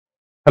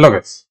Hello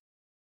guys.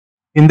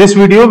 In this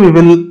video, we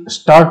will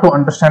start to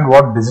understand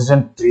what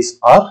decision trees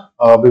are.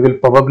 We will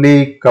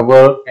probably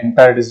cover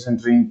entire decision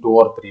tree in 2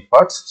 or 3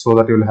 parts so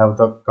that you will have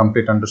the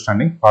complete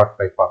understanding part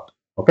by part.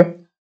 Okay.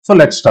 So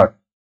let's start.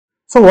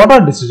 So what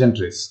are decision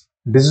trees?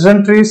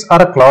 Decision trees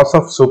are a class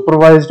of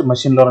supervised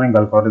machine learning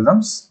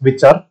algorithms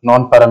which are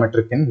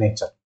non-parametric in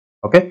nature.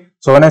 Okay.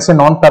 So when I say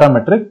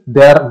non-parametric,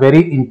 they are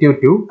very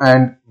intuitive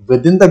and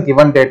within the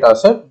given data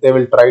set, they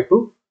will try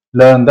to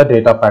learn the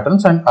data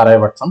patterns and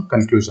arrive at some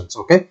conclusions.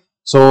 Okay.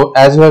 So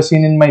as you have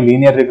seen in my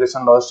linear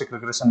regression, logistic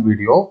regression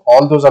video,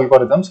 all those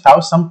algorithms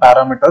have some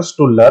parameters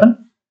to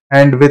learn,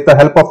 and with the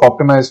help of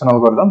optimization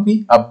algorithm,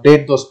 we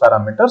update those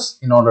parameters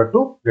in order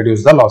to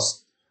reduce the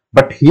loss.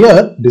 But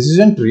here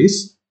decision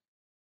trees,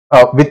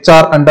 which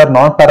are under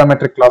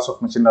non-parametric class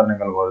of machine learning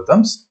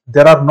algorithms,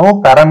 there are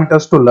no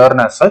parameters to learn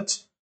as such.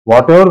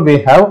 Whatever we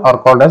have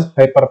are called as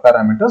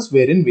hyperparameters,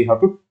 wherein we have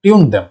to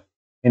tune them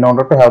in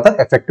order to have the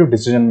effective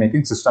decision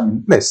making system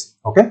in place.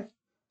 Okay.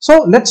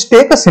 So let's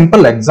take a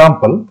simple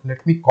example.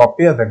 Let me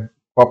copy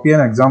an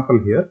example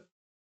here.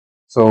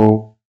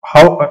 So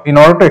in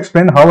order to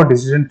explain how a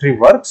decision tree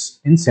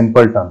works in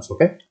simple terms.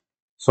 Okay.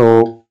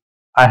 So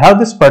I have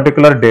this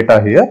particular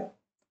data here.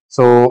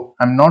 So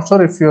I'm not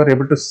sure if you are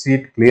able to see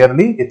it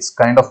clearly. It's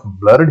kind of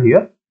blurred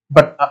here,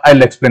 but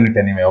I'll explain it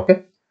anyway.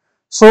 Okay.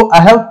 So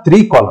I have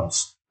 3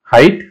 columns: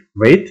 height,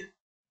 weight,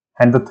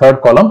 and the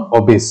third column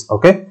obese.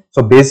 Okay.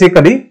 So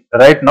basically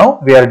right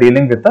now we are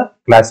dealing with a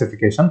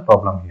classification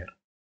problem here.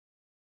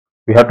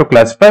 We have to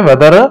classify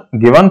whether a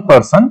given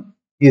person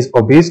is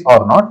obese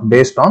or not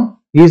based on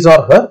his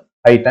or her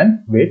height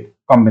and weight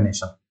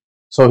combination.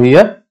 So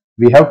here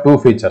we have 2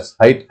 features,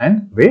 height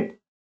and weight.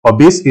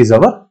 Obese is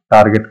our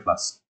target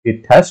class.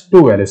 It has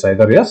 2 values,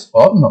 either yes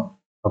or no.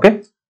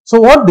 Okay.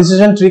 So what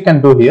decision tree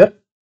can do here?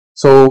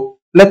 So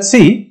let's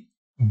see,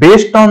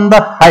 based on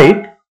the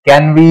height,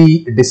 can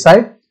we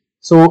decide?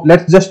 So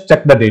let's just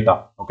check the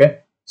data. Okay.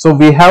 So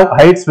we have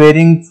heights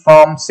varying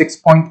from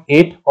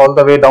 6.8 all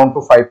the way down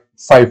to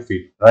 5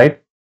 feet,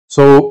 right?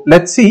 So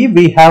let's see,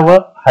 we have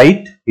a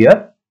height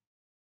here.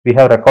 We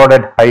have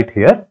recorded height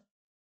here,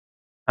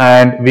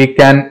 and we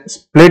can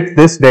split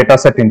this data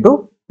set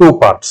into 2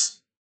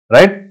 parts,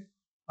 right?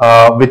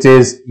 Which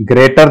is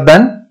greater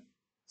than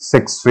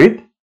 6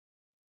 feet,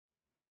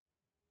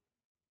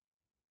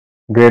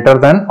 greater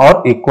than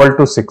or equal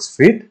to 6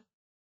 feet,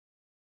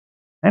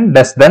 and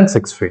less than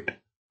 6 feet.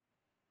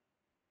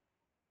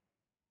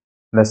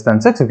 Less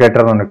than 6,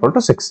 greater than or equal to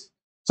 6.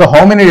 So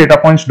how many data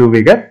points do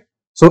we get?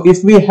 So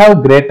if we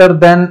have greater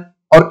than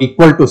or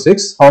equal to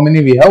 6, how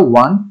many we have?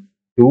 1,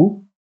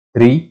 2,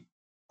 3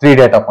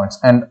 data points.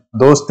 And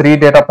those 3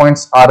 data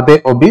points, are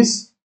they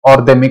obese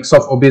or they mix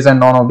of obese and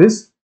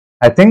non-obese?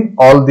 I think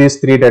all these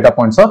 3 data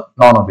points are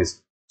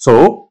non-obese.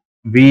 So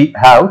we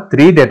have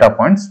 3 data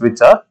points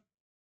which are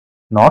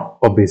not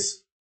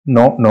obese.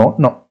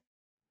 No.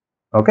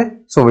 Okay.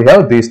 So we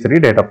have these 3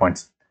 data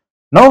points.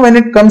 Now when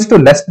it comes to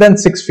less than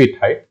 6 feet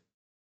height,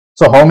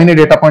 so how many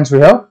data points we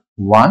have?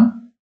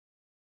 1,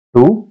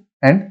 2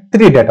 and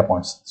 3 data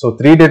points. So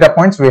 3 data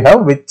points we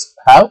have which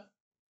have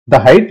the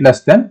height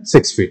less than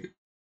 6 feet.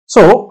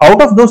 So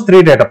out of those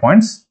 3 data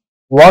points,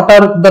 what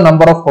are the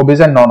number of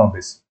obese and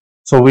non-obese?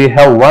 So we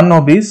have 1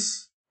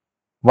 obese,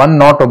 1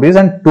 not obese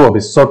and 2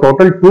 obese. So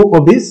total 2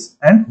 obese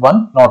and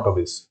 1 not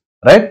obese,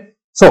 right?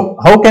 So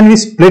how can we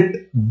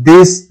split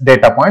these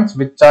data points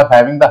which are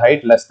having the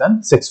height less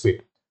than 6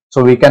 feet?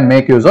 So we can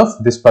make use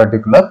of this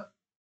particular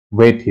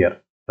weight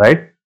here,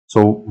 right?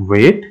 So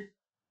weight,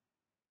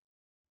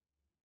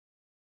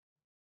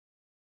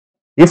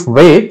 if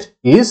weight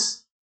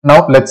is,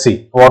 now let's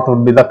see what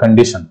would be the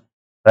condition,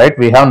 right?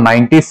 We have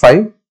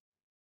 95,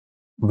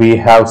 we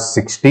have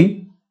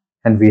 60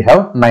 and we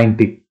have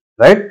 90,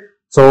 right?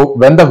 So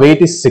when the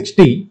weight is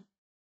 60,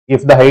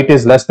 if the height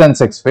is less than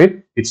 6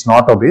 feet, it's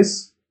not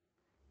obese.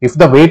 If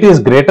the weight is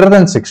greater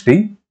than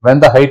 60,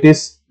 when the height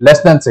is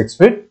less than 6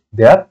 feet,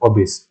 they are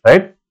obese,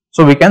 right?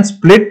 So we can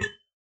split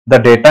the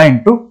data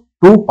into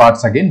 2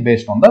 parts again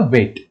based on the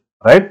weight,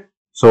 right?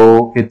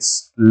 So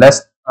it's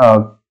less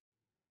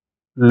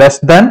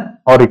than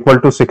or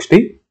equal to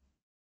 60,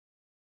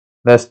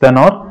 less than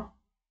or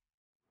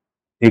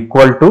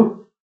equal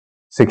to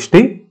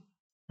 60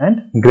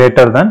 and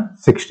greater than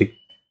 60.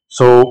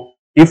 So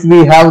if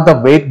we have the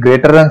weight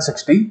greater than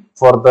 60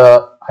 for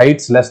the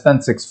heights less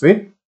than 6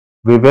 feet,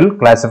 we will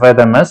classify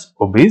them as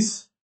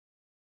obese.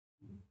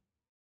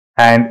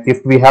 And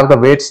if we have the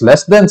weights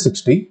less than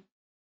 60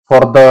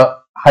 for the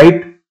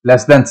height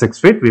less than 6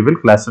 feet, we will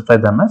classify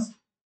them as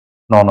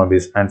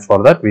non-obese. And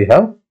for that we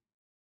have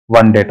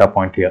 1 data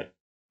point here.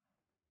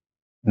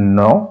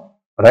 No,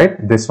 right?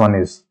 This one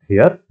is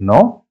here,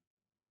 no.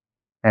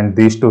 And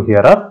these 2 here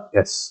are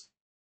yes.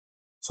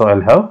 So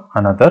I'll have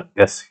another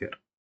yes here,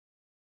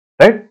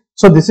 right?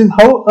 So this is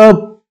how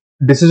a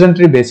decision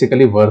tree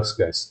basically works,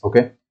 guys.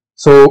 Okay.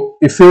 So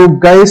if you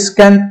guys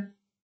can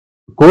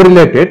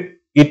correlate it,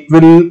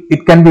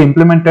 it can be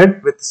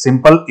implemented with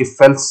simple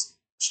if-else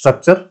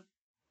structure,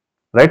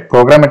 right?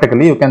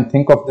 Programmatically, you can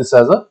think of this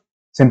as a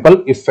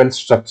simple if else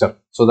structure.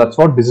 So that's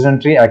what decision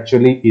tree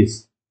actually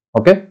is.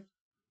 Okay.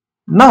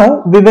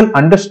 Now we will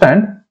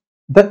understand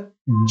the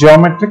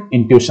geometric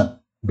intuition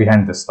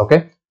behind this.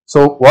 Okay.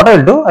 So what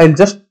I'll do, I'll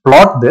just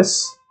plot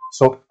this.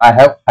 So I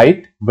have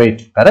height,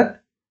 weight,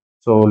 correct?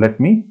 So let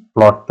me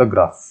plot the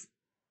graph.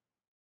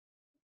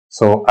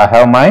 So I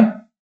have my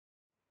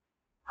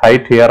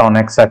height here on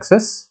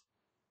x-axis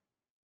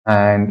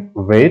and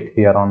weight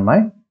here on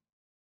my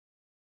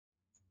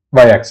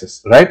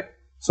y-axis, right?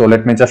 So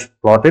let me just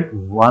plot it.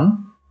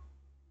 1,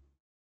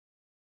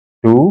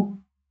 2,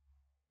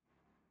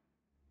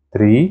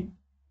 3,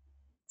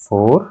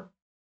 4,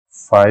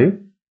 5,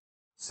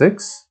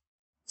 6,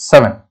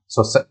 7.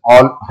 So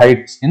all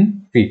heights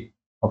in feet.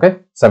 Okay,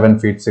 7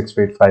 feet, 6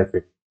 feet, 5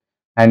 feet.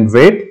 And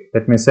weight,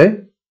 let me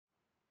say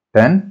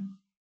 10,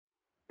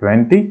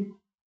 20,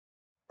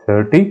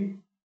 30,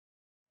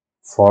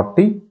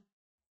 40,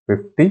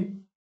 50,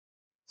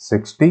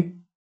 60,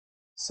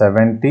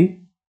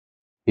 70,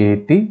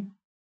 80,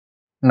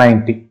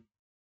 90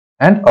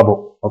 and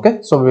above. Okay,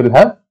 so we will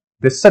have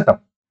this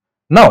setup.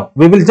 Now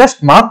we will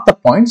just mark the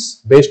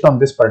points based on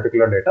this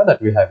particular data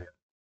that we have here.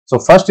 So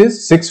first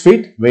is 6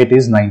 feet, weight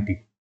is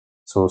 90.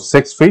 So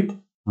 6 feet,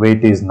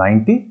 weight is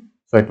 90.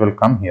 So it will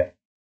come here.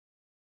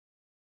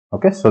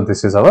 Okay, so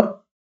this is our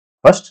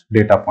first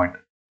data point.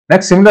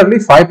 Next, similarly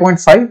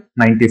 5.5,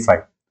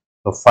 95.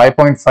 So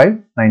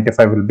 5.5,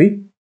 95 will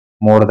be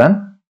more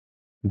than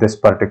this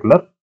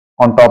particular,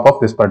 on top of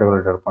this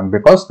particular data point,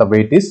 because the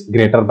weight is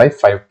greater by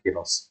 5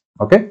 kilos.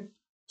 Okay,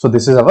 so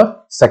this is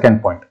our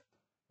second point.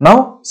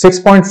 Now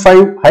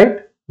 6.5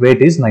 height,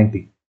 weight is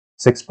 90.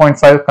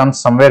 6.5 comes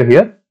somewhere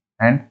here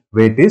and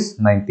weight is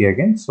 90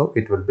 again. So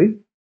it will be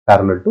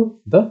parallel to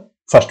the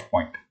first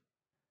point.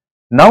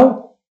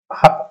 Now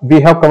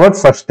we have covered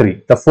first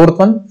three. The fourth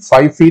one,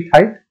 5 feet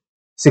height,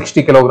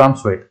 60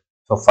 kilograms weight.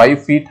 So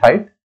 5 feet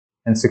height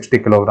and 60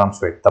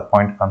 kilograms weight. The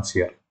point comes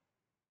here,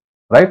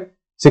 right?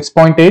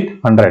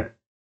 6.8, 100.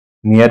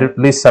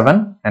 Nearly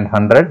 7 and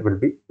 100 will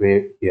be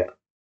way here.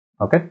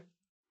 Okay,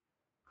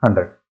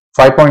 100.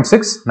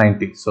 5.6,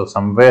 90. So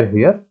somewhere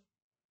here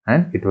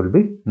and it will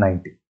be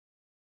 90.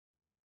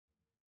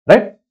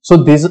 Right? So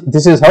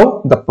this is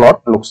how the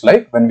plot looks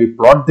like when we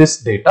plot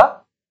this data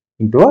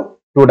into a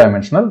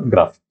two-dimensional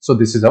graph. So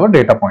this is our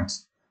data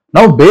points.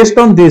 Now based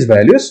on these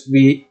values,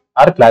 we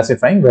are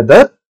classifying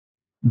whether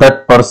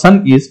that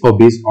person is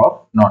obese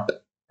or not.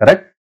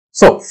 Correct?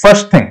 So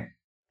first thing.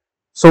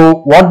 So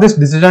what this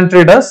decision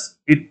tree does,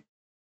 it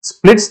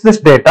splits this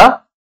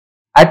data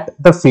at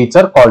the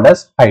feature called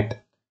as height.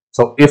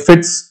 So if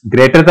it's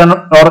greater than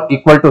or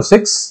equal to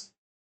 6,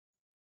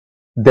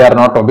 they are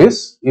not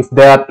obese. If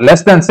they are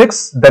less than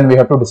 6, then we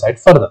have to decide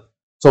further.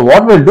 So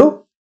what we'll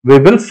do, we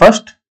will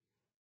first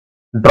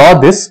draw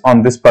this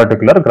on this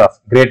particular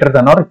graph, greater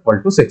than or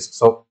equal to 6.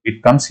 So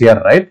it comes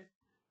here, right?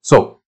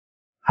 So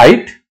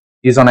height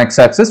is on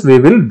x-axis. We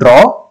will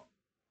draw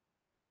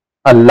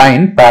a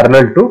line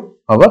parallel to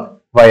our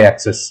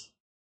y-axis,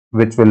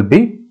 which will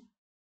be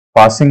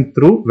passing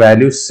through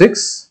value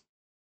 6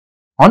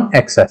 on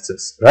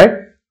x-axis, right?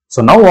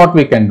 So now what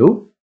we can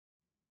do,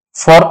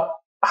 for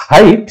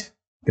height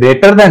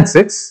greater than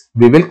 6,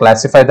 we will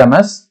classify them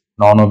as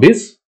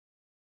non-obese,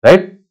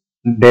 right?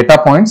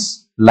 Data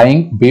points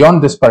lying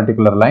beyond this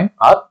particular line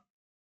are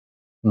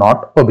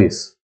not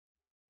obese,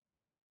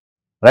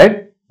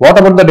 right? What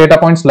about the data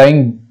points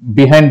lying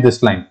behind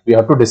this line? We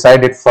have to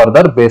decide it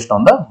further based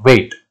on the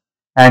weight,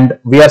 and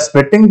we are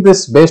splitting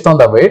this based on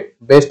the weight,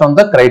 based on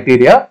the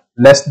criteria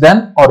less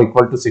than or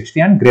equal to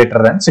 60 and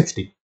greater than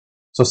 60.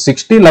 So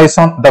 60 lies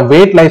on, the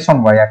weight lies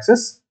on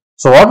y-axis.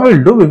 So what we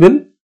will do, we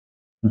will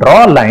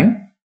draw a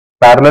line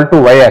parallel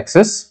to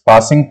y-axis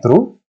passing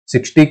through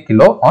 60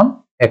 kilo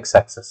on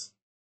x-axis,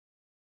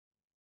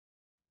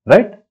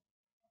 right?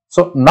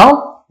 So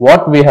now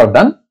what we have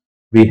done,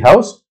 we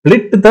have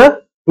split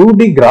the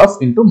 2D graph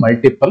into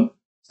multiple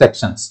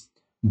sections.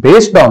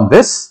 Based on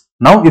this,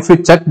 now if you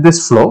check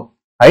this flow,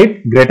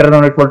 height greater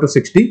than or equal to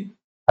 60,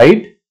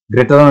 height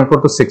greater than or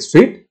equal to 6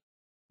 feet,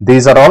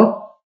 these are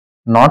all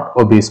not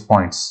obese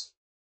points.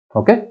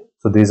 Okay,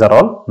 so these are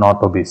all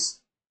not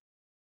obese.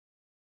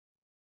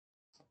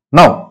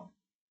 Now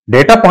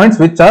data points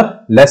which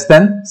are less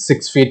than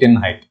 6 feet in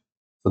height,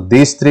 so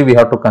these three we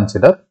have to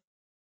consider,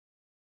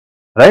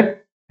 right?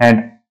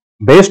 And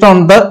based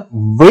on the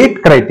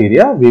weight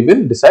criteria, we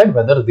will decide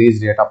whether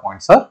these data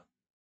points are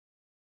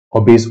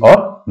obese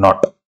or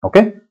not.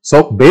 Okay,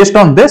 so based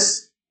on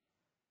this,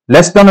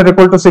 less than or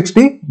equal to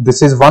 60,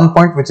 this is one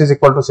point which is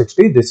equal to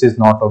 60, this is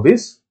not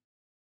obese.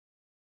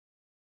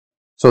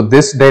 So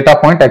this data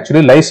point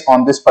actually lies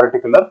on this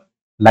particular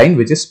line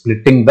which is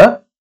splitting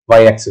the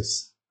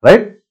y-axis,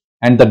 right?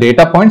 And the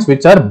data points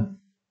which are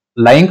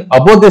lying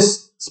above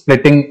this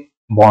splitting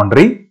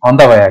boundary on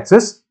the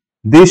y-axis,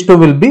 these two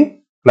will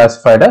be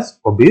classified as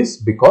obese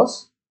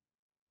because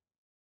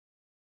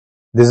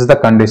this is the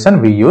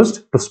condition we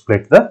used to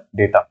split the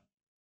data.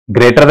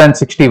 Greater than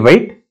 60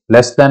 weight,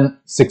 less than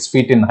 6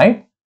 feet in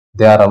height,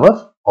 they are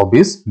our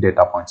obese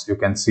data points. You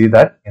can see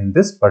that in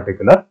this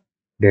particular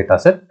data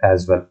set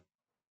as well.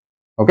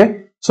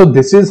 Okay, so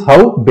this is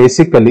how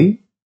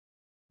basically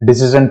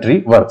decision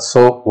tree works.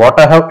 So what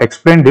I have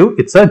explained you,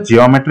 it's a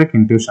geometric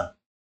intuition.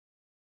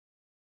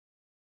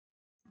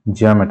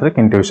 Geometric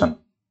intuition.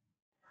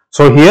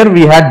 So here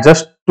we had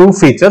just two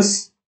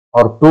features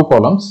or two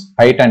columns,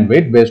 height and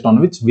weight, based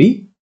on which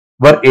we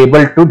were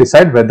able to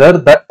decide whether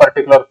that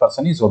particular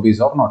person is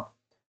obese or not.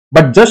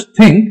 But just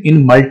think,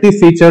 in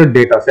multi-feature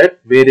data set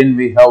wherein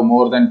we have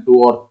more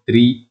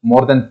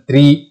than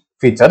three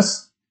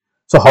features.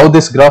 So how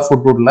this graph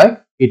would look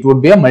like? It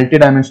would be a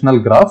multi-dimensional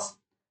graph,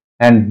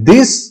 and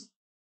these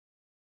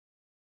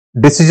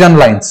decision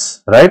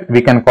lines, right?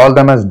 We can call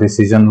them as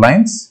decision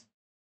lines.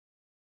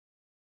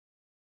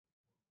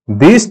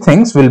 These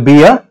things will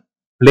be a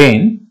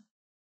plane,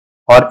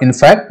 or in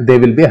fact they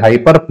will be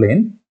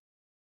hyperplane,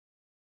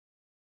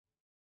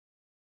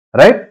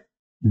 right?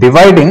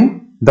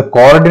 Dividing the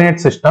coordinate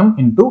system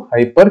into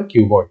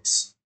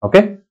hypercuboids.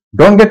 Okay,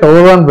 don't get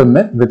overwhelmed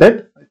with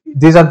it.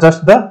 These are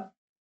just the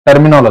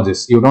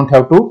terminologies. You don't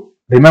have to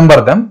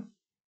remember them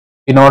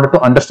in order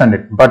to understand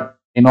it. But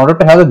in order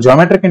to have a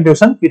geometric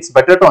intuition, it's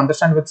better to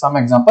understand with some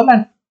example,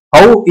 and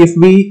how, if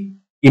we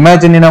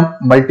imagine in a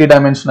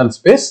multi-dimensional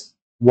space,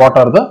 what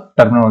are the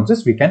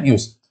terminologies we can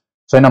use.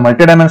 So in a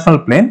multi-dimensional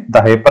plane, the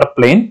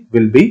hyperplane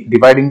will be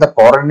dividing the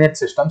coordinate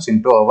systems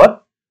into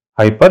our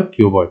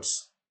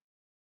hypercuboids.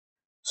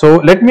 So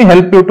let me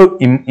help you to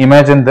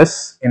imagine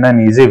this in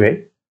an easy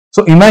way.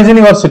 So imagine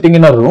you are sitting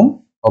in a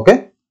room,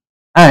 okay,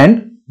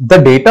 and the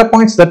data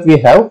points that we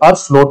have are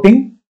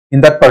floating in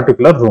that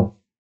particular room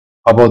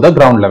above the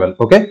ground level.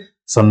 Okay,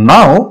 so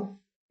now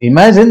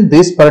imagine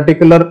these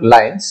particular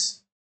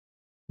lines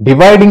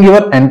dividing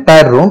your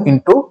entire room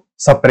into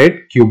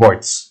separate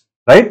cuboids,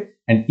 right?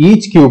 And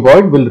each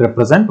cuboid will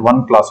represent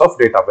one class of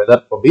data,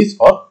 whether obese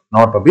or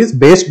not obese,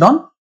 based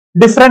on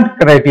different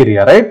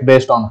criteria, right?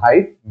 Based on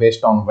height,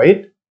 based on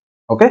weight.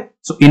 Okay,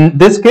 so in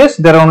this case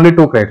there are only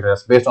two criteria,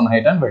 based on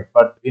height and weight,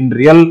 but in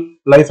real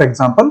life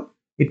example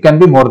it can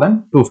be more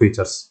than two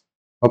features.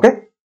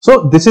 Okay,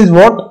 so this is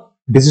what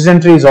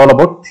decision tree is all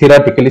about,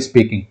 theoretically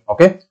speaking.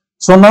 Okay,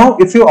 so now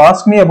if you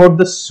ask me about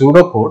the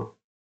pseudocode,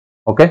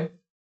 okay,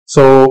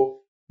 so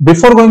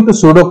before going to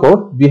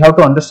pseudocode, we have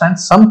to understand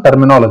some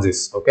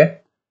terminologies. Okay,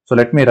 so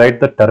let me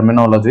write the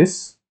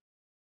terminologies.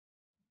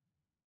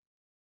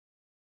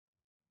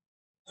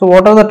 So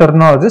what are the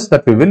terminologies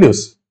that we will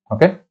use?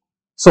 Okay,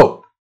 so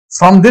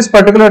from this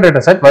particular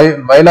data set,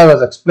 while I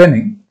was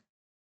explaining,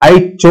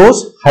 I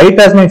chose height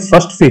as my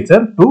first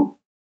feature to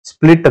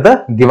split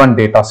the given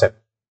data set,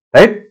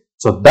 right?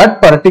 So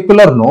that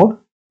particular node,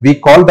 we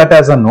call that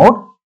as a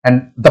node,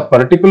 and the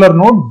particular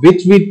node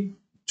which we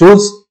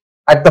choose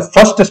at the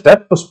first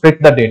step to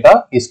split the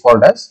data is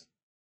called as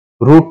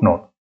root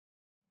node.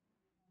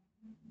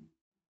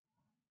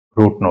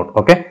 Root node,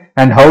 okay?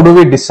 And how do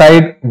we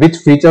decide which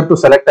feature to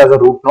select as a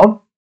root node?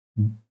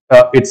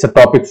 It's a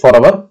topic for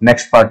our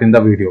next part in the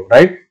video,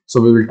 right?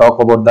 So we will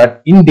talk about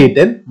that in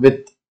detail,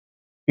 with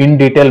in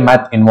detail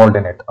math involved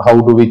in it.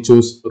 How do we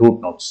choose root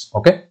nodes?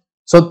 Okay,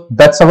 so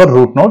that's our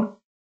root node.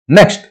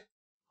 Next,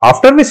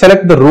 after we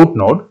select the root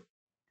node,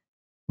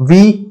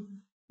 we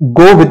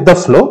go with the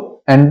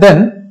flow, and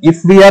then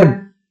if we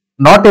are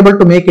not able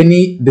to make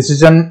any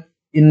decision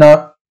in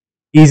a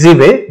easy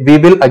way, we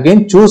will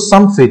again choose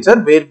some feature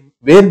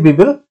where we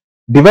will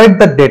divide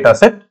the data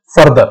set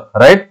further,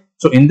 right?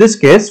 So in this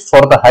case,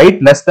 for the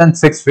height less than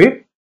 6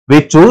 feet,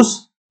 we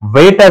choose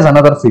weight as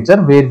another feature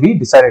where we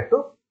decided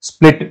to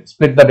split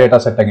the data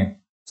set again.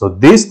 So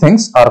these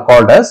things are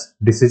called as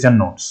decision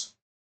nodes.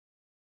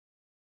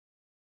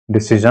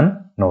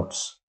 Decision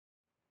nodes,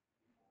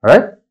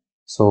 right?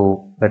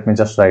 So let me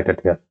just write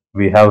it here.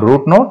 We have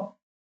root node.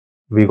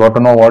 We got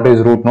to know what is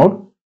root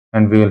node,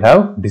 and we will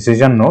have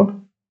decision node,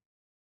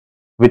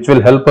 which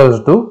will help us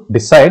to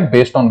decide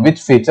based on which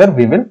feature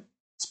we will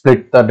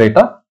split the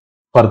data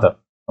further.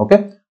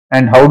 Okay,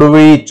 and how do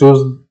we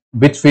choose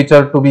which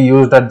feature to be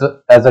used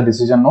as a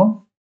decision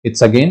node?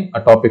 It's again a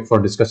topic for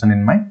discussion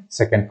in my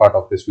second part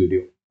of this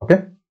video.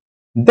 Okay,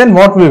 then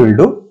what we will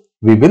do,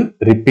 we will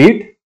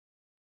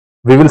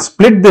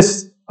split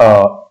this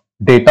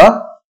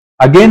data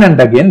again and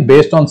again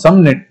based on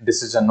some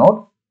decision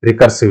node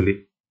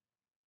recursively.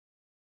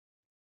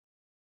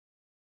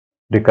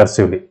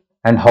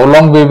 And how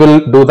long we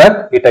will do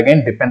that? It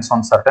again depends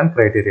on certain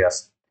criteria.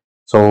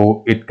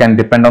 So it can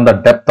depend on the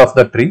depth of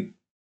the tree.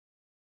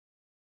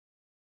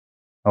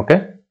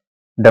 Okay,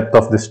 depth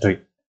of this tree.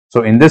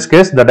 So in this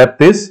case, the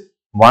depth is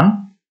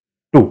 1,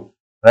 2,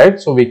 right?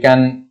 So we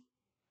can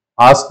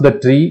ask the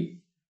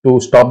tree to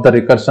stop the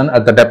recursion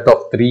at the depth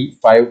of 3,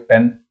 5,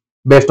 10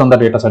 based on the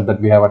data set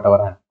that we have at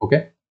our hand.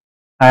 Okay,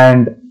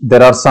 and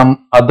there are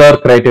some other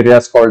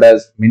criteria called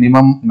as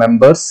minimum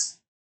members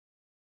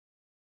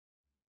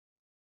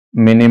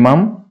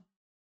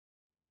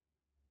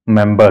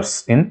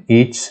in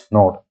each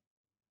node.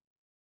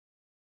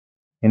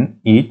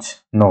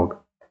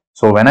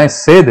 So when I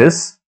say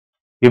this,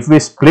 if we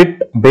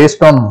split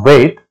based on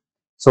weight,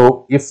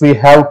 so if we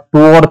have 2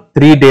 or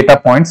 3 data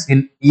points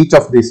in each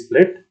of these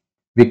split,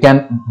 we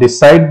can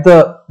decide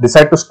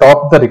to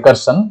stop the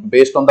recursion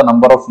based on the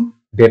number of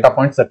data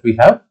points that we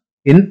have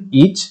in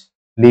each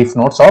leaf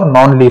nodes or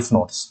non-leaf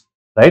nodes,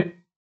 right?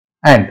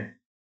 And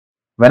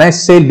when I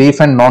say leaf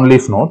and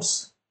non-leaf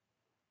nodes,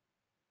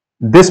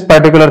 this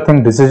particular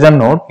thing, decision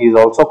node, is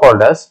also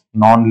called as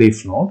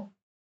non-leaf node.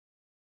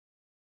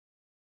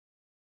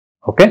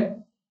 Okay,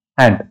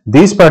 and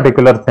these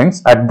particular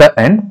things at the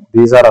end,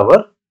 these are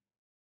our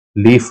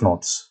leaf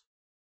nodes.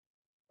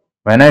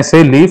 When I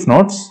say leaf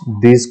nodes,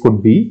 these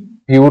could be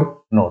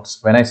pure nodes.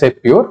 When I say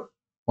pure,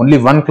 only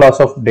one class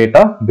of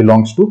data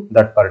belongs to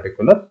that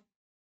particular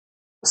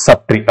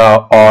subtree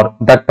or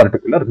that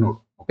particular node.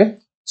 Okay,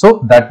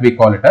 so that we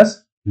call it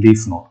as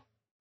leaf node.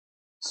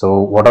 So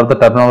what are the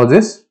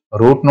terminologies?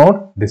 Root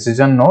node,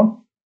 decision node,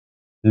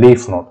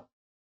 leaf node.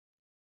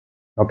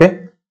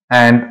 Okay,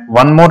 and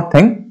one more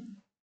thing,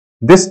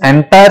 this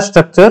entire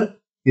structure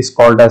is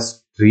called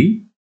as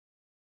tree.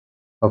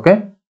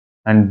 Okay,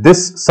 and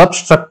this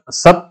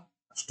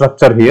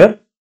substructure here,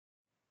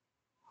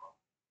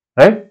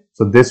 right?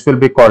 So this will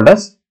be called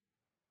as,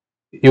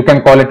 you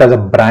can call it as a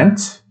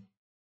branch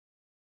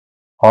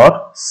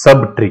or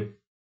subtree.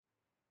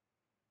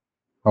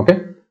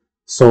 Okay,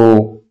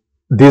 so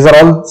these are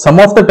all some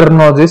of the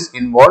terminologies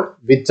involved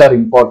which are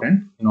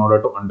important in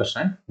order to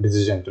understand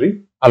decision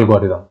tree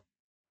algorithm.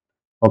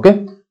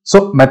 Okay,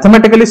 so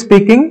mathematically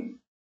speaking,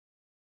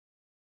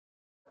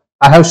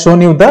 I have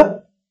shown you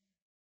the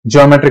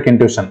geometric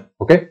intuition.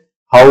 Okay,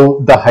 how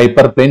the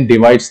hyperplane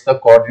divides the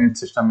coordinate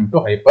system into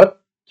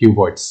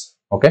hypercuboids.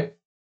 Okay,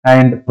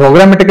 and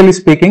programmatically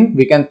speaking,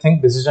 we can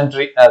think decision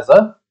tree as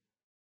a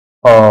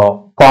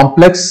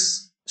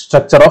complex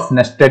structure of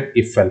nested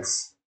if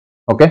else.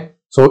 Okay,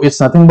 so it's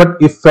nothing but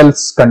if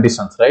else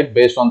conditions, right?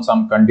 Based on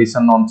some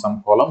condition on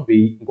some column,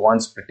 we go on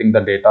splitting the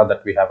data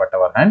that we have at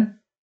our hand,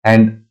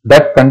 and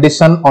that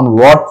condition on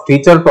what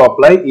feature to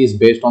apply is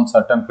based on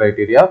certain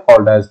criteria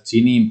called as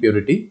Gini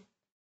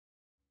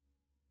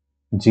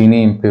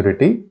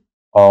impurity,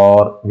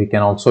 or we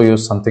can also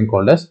use something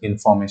called as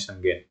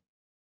information gain.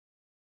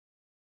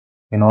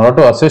 In order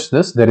to assess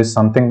this, there is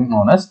something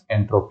known as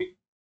entropy.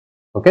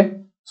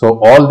 Okay, so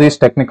all these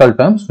technical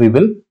terms we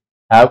will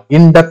have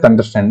in-depth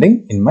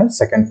understanding in my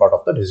second part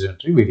of the decision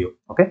tree video.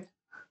 Okay,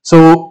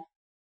 so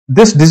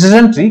this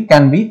decision tree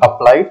can be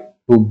applied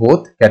to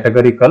both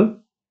categorical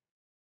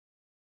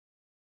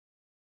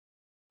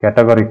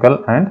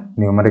and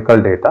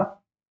numerical data.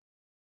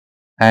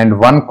 And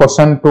one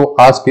question to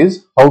ask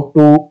is how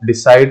to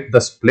decide the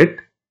split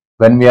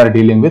when we are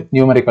dealing with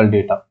numerical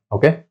data.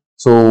 Okay,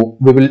 so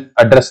we will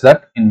address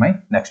that in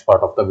my next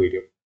part of the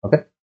video.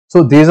 Okay,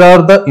 so these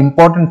are the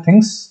important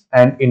things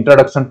and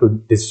introduction to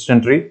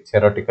decision tree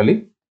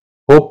theoretically.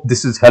 Hope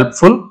this is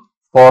helpful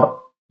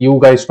for you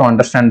guys to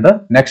understand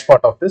the next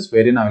part of this,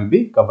 wherein I will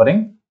be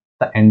covering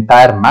the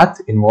entire math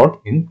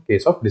involved in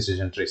case of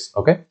decision trees.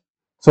 Okay,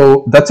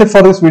 so that's it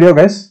for this video,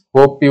 guys.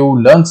 Hope you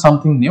learned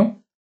something new.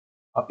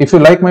 If you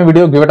like my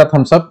video, give it a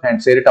thumbs up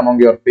and share it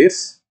among your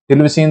peers. Till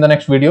we see in the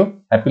next video.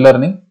 Happy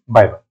learning.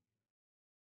 Bye bye.